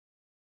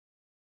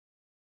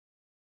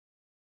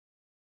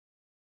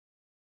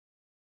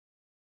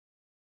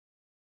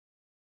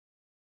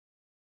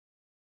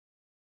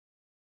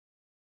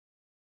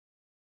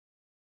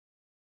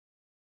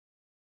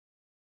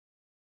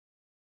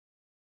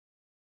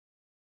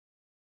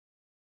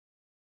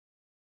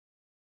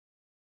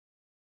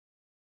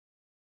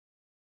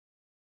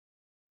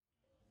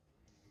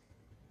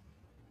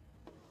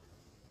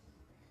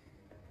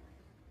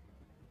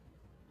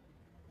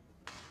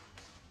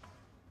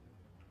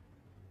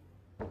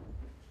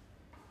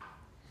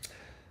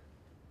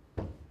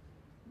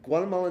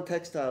Guatemalan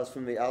textiles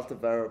from the Alta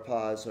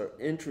Verapaz are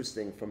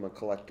interesting from a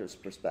collector's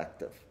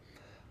perspective.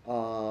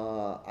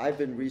 I've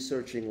been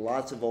researching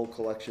lots of old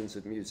collections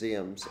at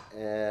museums,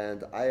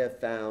 and I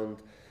have found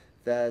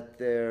that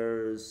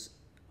there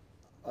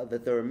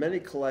are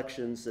many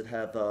collections that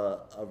have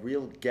a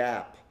real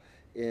gap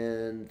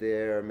in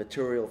their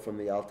material from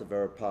the Alta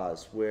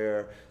Verapaz,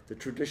 where the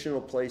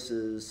traditional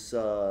places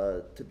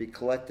to be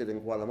collected in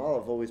Guatemala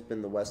have always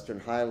been the Western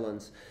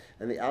Highlands,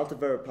 and the Alta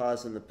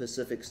Verapaz and the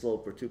Pacific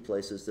Slope are two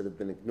places that have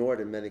been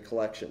ignored in many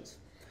collections.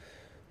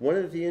 One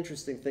of the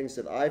interesting things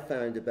that I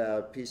found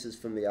about pieces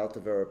from the Alta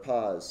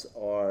Verapaz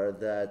are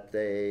that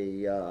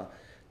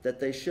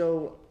they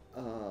show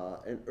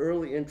an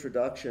early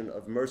introduction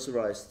of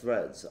mercerized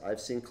threads. I've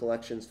seen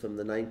collections from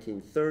the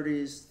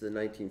 1930s, the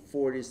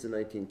 1940s, the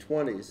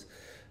 1920s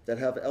that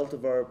have Alta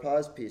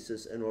Verapaz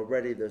pieces, and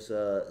already there's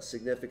a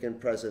significant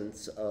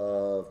presence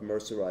of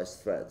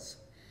mercerized threads.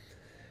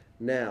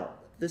 Now,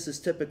 this is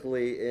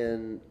typically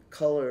in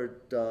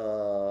colored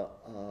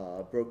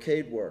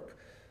brocade work,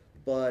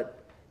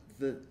 but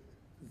the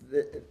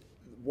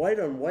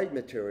white-on-white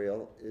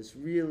material is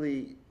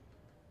really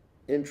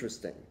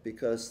interesting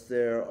because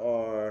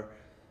the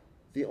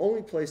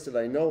only place that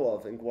I know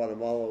of in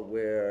Guatemala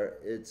where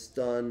it's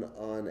done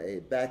on a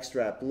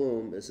backstrap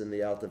loom is in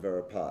the Alta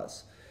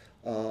Verapaz.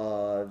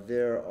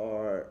 There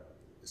are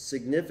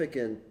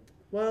significant,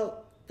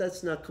 well,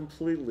 that's not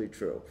completely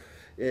true.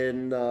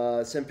 In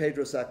San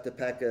Pedro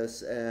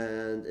Zacatepecas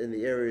and in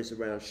the areas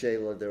around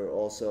Xela, there are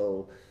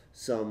also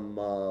some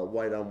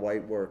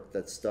white-on-white work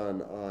that's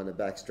done on a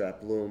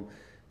backstrap loom.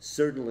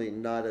 Certainly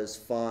not as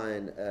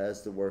fine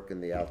as the work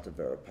in the Alta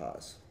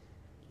Verapaz.